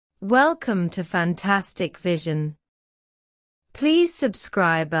Welcome to Fantastic Vision. Please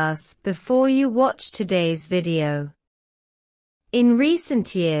subscribe us before you watch today's video. In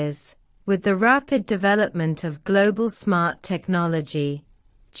recent years, with the rapid development of global smart technology,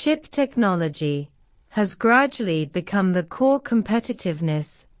 chip technology has gradually become the core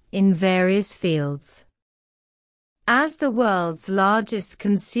competitiveness in various fields. As the world's largest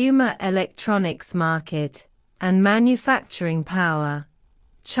consumer electronics market and manufacturing power,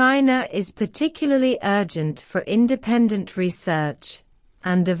 China is particularly urgent for independent research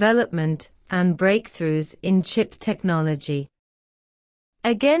and development and breakthroughs in chip technology.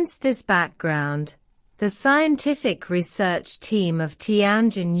 Against this background, the scientific research team of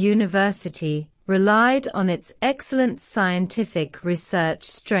Tianjin University relied on its excellent scientific research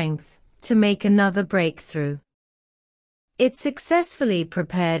strength to make another breakthrough. It successfully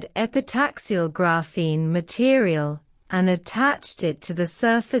prepared epitaxial graphene material and attached it to the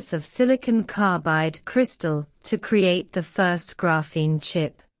surface of silicon carbide crystal to create the first graphene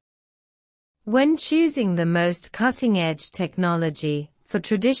chip. When choosing the most cutting-edge technology for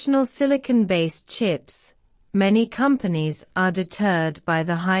traditional silicon-based chips, many companies are deterred by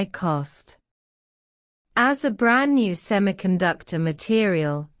the high cost. As a brand new semiconductor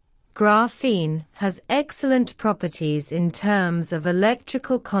material, graphene has excellent properties in terms of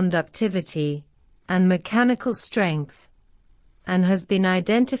electrical conductivity and mechanical strength, and has been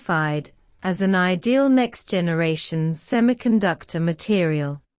identified as an ideal next-generation semiconductor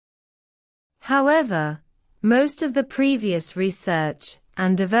material. However, most of the previous research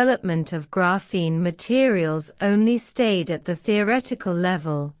and development of graphene materials only stayed at the theoretical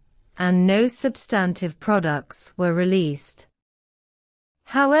level, and no substantive products were released.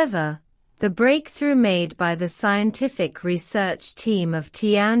 However, the breakthrough made by the scientific research team of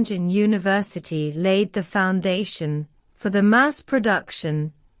Tianjin University laid the foundation for the mass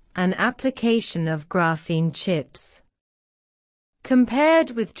production and application of graphene chips.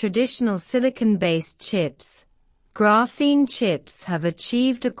 Compared with traditional silicon-based chips, graphene chips have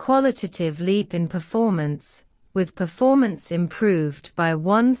achieved a qualitative leap in performance, with performance improved by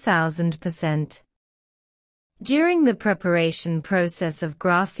 1000%. During the preparation process of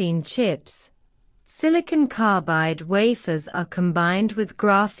graphene chips, silicon carbide wafers are combined with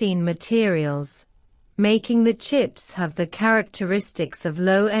graphene materials, making the chips have the characteristics of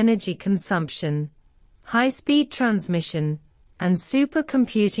low energy consumption, high-speed transmission, and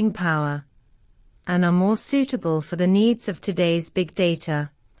supercomputing power, and are more suitable for the needs of today's big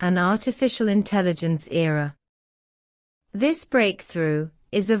data and artificial intelligence era. This breakthrough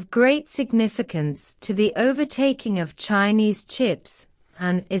is of great significance to the overtaking of Chinese chips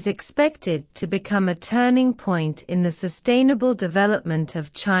and is expected to become a turning point in the sustainable development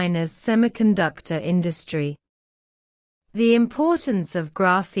of China's semiconductor industry. The importance of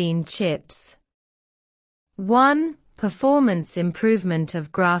graphene chips. 1. Performance improvement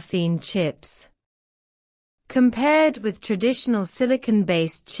of graphene chips. Compared with traditional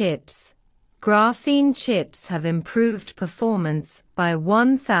silicon-based chips, graphene chips have improved performance by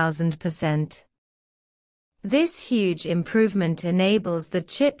 1000%. This huge improvement enables the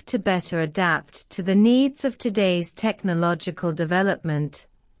chip to better adapt to the needs of today's technological development,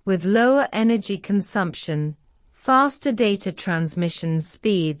 with lower energy consumption, faster data transmission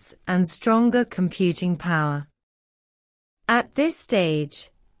speeds, and stronger computing power. At this stage,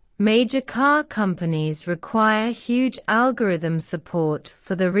 major car companies require huge algorithm support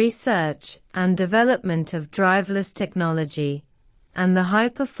for the research and development of driverless technology, and the high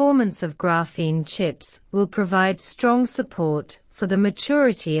performance of graphene chips will provide strong support for the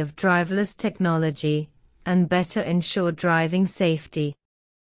maturity of driverless technology and better ensure driving safety.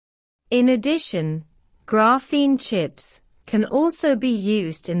 In addition, graphene chips can also be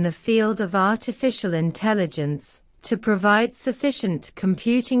used in the field of artificial intelligence to provide sufficient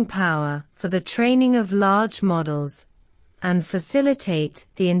computing power for the training of large models and facilitate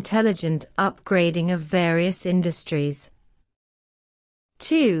the intelligent upgrading of various industries.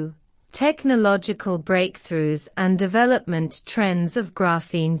 2. Technological breakthroughs and development trends of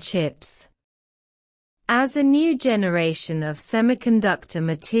graphene chips. As a new generation of semiconductor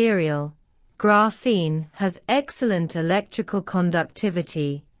material, graphene has excellent electrical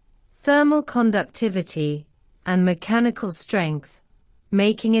conductivity, thermal conductivity, and mechanical strength,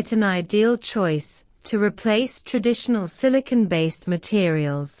 making it an ideal choice to replace traditional silicon-based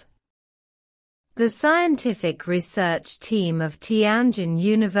materials. The scientific research team of Tianjin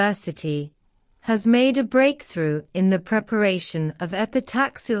University has made a breakthrough in the preparation of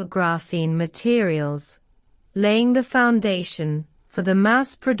epitaxial graphene materials, laying the foundation for the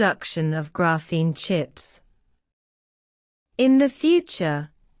mass production of graphene chips. In the future,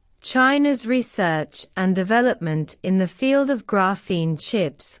 China's research and development in the field of graphene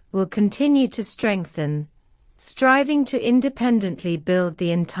chips will continue to strengthen, striving to independently build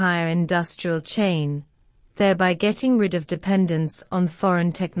the entire industrial chain, thereby getting rid of dependence on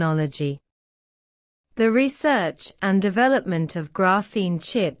foreign technology. The research and development of graphene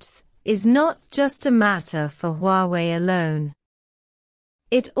chips is not just a matter for Huawei alone.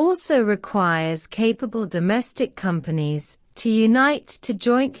 It also requires capable domestic companies to unite to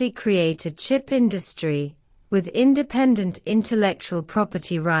jointly create a chip industry with independent intellectual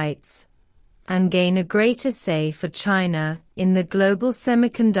property rights and gain a greater say for China in the global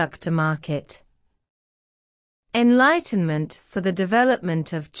semiconductor market. Enlightenment for the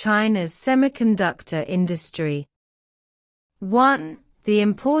development of China's semiconductor industry. 1. The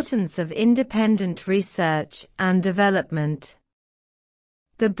importance of independent research and development.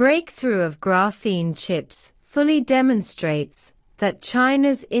 The breakthrough of graphene chips fully demonstrates that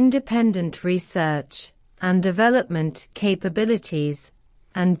China's independent research and development capabilities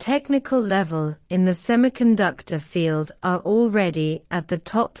and technical level in the semiconductor field are already at the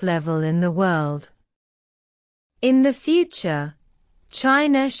top level in the world. In the future,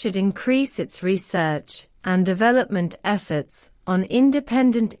 China should increase its research and development efforts on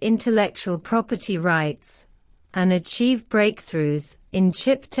independent intellectual property rights and achieve breakthroughs in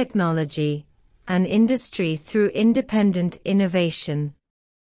chip technology and industry through independent innovation.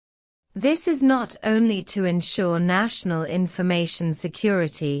 This is not only to ensure national information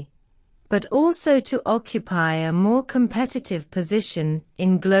security, but also to occupy a more competitive position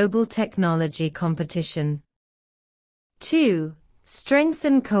in global technology competition. 2.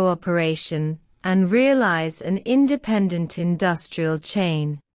 Strengthen cooperation and realize an independent industrial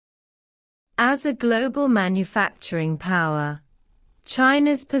chain. As a global manufacturing power,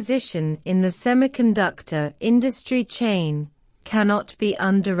 China's position in the semiconductor industry chain cannot be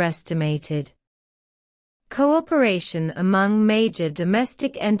underestimated. Cooperation among major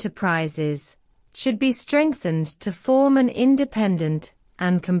domestic enterprises should be strengthened to form an independent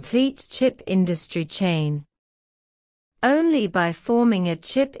and complete chip industry chain. Only by forming a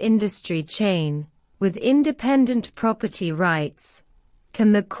chip industry chain with independent property rights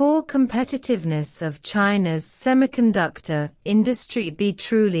can the core competitiveness of China's semiconductor industry be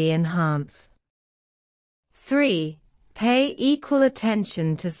truly enhanced. 3. Pay equal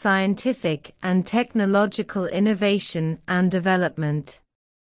attention to scientific and technological innovation and development.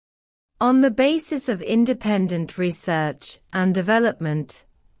 On the basis of independent research and development,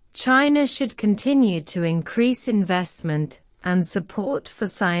 China should continue to increase investment and support for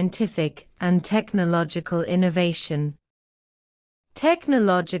scientific and technological innovation.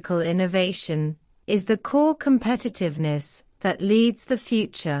 Technological innovation is the core competitiveness that leads the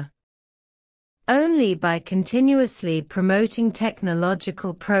future. Only by continuously promoting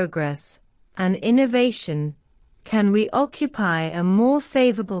technological progress and innovation can we occupy a more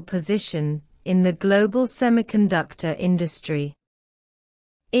favorable position in the global semiconductor industry.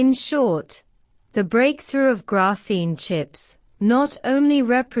 In short, the breakthrough of graphene chips not only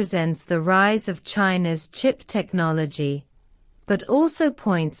represents the rise of China's chip technology, but also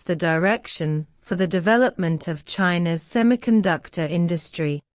points the direction for the development of China's semiconductor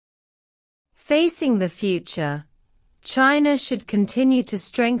industry. Facing the future, China should continue to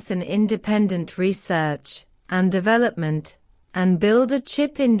strengthen independent research and development and build a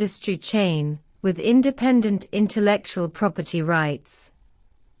chip industry chain with independent intellectual property rights,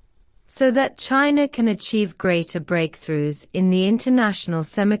 so that China can achieve greater breakthroughs in the international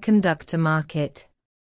semiconductor market.